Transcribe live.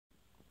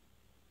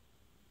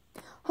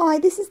Hi,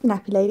 this is the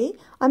Nappy Lady.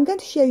 I'm going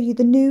to show you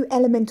the new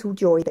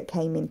ElementalJOY that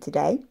came in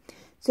today.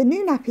 It's a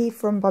new nappy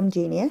from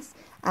Bumgenius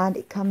and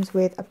it comes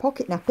with a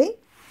pocket nappy,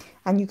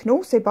 and you can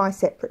also buy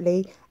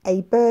separately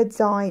a bird's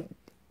eye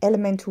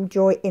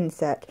ElementalJOY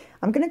insert.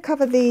 I'm going to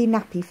cover the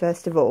nappy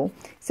first of all.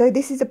 So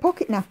this is a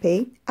pocket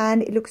nappy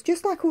and it looks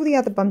just like all the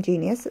other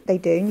Bumgenius that they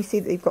do, and you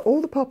see that you've got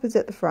all the poppers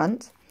at the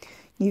front.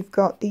 You've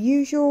got the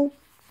usual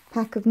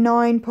pack of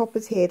 9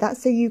 poppers here.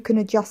 That's so you can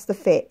adjust the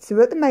fit. So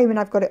at the moment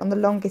I've got it on the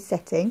longest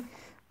setting,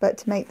 but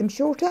to make them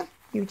shorter,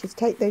 you just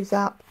take those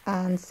up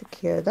and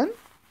secure them.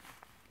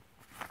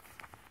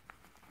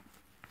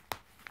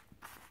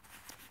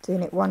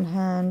 Doing it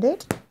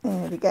one-handed.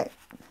 There we go.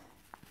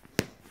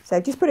 So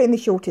just put it in the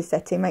shortest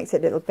setting, makes it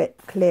a little bit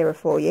clearer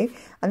for you.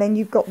 And then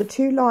you've got the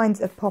 2 lines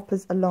of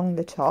poppers along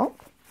the top.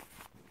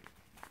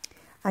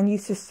 And you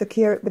just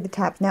secure it with the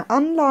tabs. Now,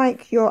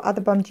 unlike your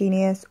other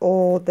Bumgenius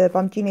or the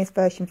Bumgenius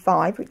version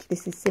 5, which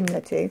this is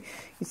similar to,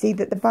 you see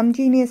that the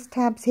Bumgenius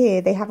tabs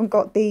here, they haven't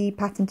got the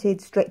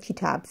patented stretchy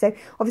tab. So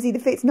obviously the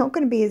fit's not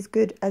going to be as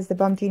good as the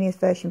Bumgenius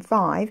version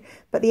 5,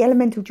 but the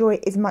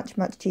ElementalJOY is much,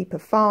 much cheaper,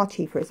 far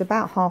cheaper. It's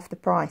about half the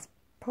price,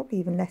 probably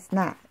even less than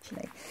that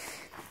actually.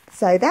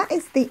 So that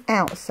is the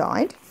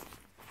outside.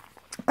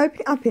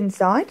 Open it up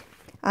inside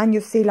and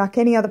you'll see, like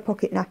any other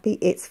pocket nappy,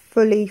 it's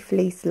fully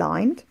fleece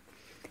lined.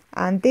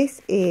 And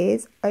this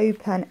is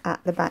open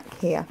at the back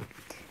here,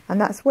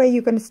 and that's where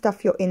you're going to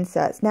stuff your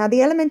inserts. Now the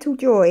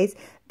ElementalJOYs,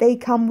 they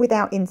come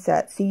without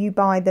inserts, so you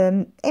buy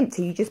them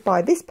empty. You just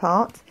buy this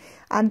part,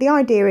 and the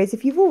idea is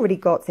if you've already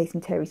got, say,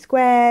 some terry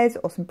squares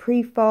or some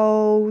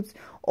pre-folds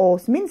or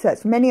some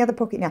inserts from any other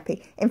pocket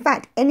nappy, in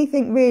fact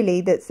anything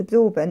really that's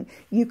absorbent,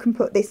 you can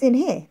put this in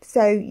here.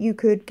 So you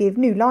could give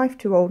new life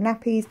to old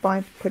nappies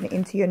by putting it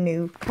into your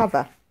new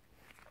cover.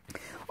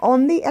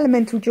 On the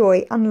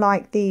ElementalJOY,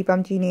 unlike the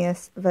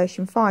Bumgenius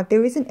version 5,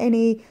 there isn't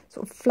any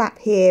sort of flap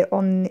here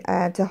on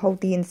to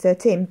hold the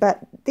insert in, but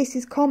this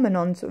is common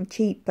on sort of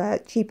cheaper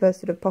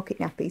sort of pocket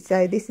nappies,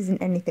 so this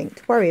isn't anything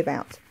to worry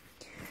about.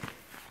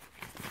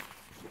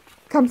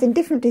 Comes in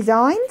different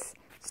designs,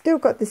 still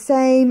got the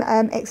same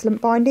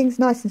excellent bindings,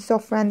 nice and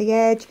soft around the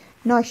edge,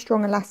 nice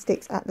strong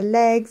elastics at the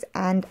legs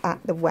and at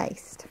the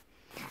waist.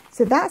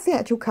 So that's the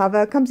actual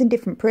cover. Comes in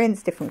different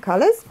prints, different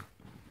colours.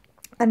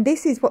 And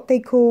this is what they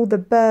call the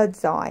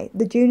bird's eye,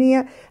 the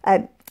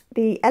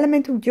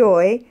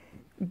ElementalJOY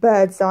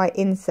bird's eye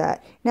insert.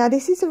 Now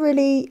this is a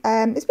really,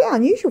 it's a bit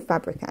unusual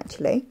fabric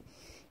actually.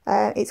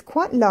 It's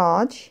quite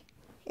large.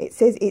 It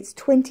says it's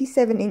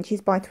 27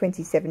 inches by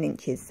 27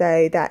 inches.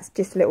 So that's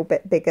just a little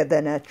bit bigger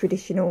than a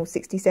traditional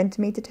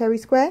 60cm terry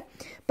square.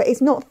 But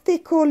it's not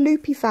thick or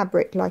loopy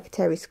fabric like a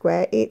terry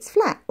square. It's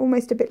flat,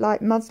 almost a bit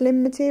like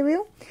muslin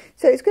material.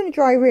 So it's going to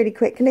dry really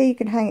quickly. You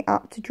can hang it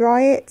up to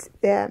dry it.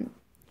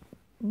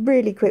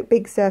 Really quick,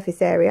 big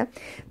surface area,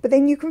 but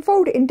then you can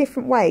fold it in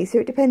different ways, so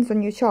it depends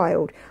on your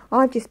child.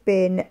 I've just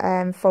been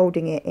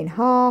folding it in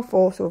half,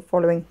 or sort of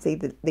following, see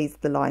these are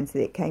the lines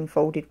that it came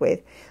folded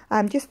with,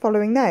 just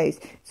following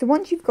those. So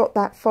once you've got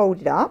that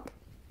folded up,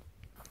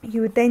 you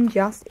would then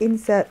just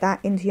insert that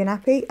into your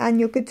nappy and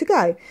you're good to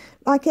go.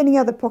 Like any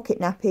other pocket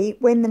nappy,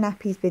 when the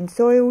nappy's been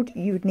soiled,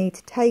 you would need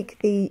to take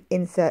the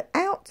insert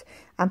out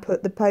and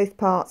put the both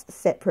parts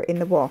separate in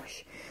the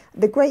wash.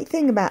 The great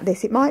thing about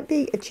this, it might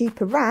be a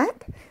cheaper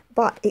wrap,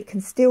 but it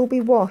can still be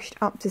washed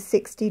up to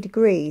 60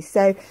 degrees.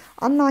 So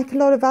unlike a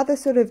lot of other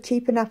sort of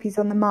cheaper nappies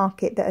on the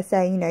market that are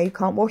saying, you know, you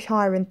can't wash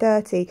higher than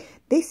 30,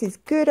 this is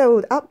good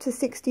old up to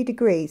 60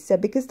 degrees. So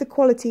because the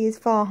quality is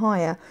far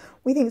higher,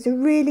 we think it's a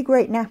really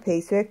great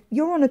nappy. So if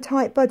you're on a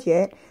tight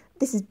budget,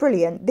 this is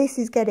brilliant. This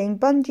is getting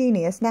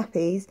Bumgenius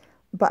nappies,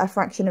 but a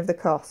fraction of the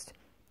cost.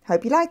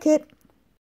 Hope you like it.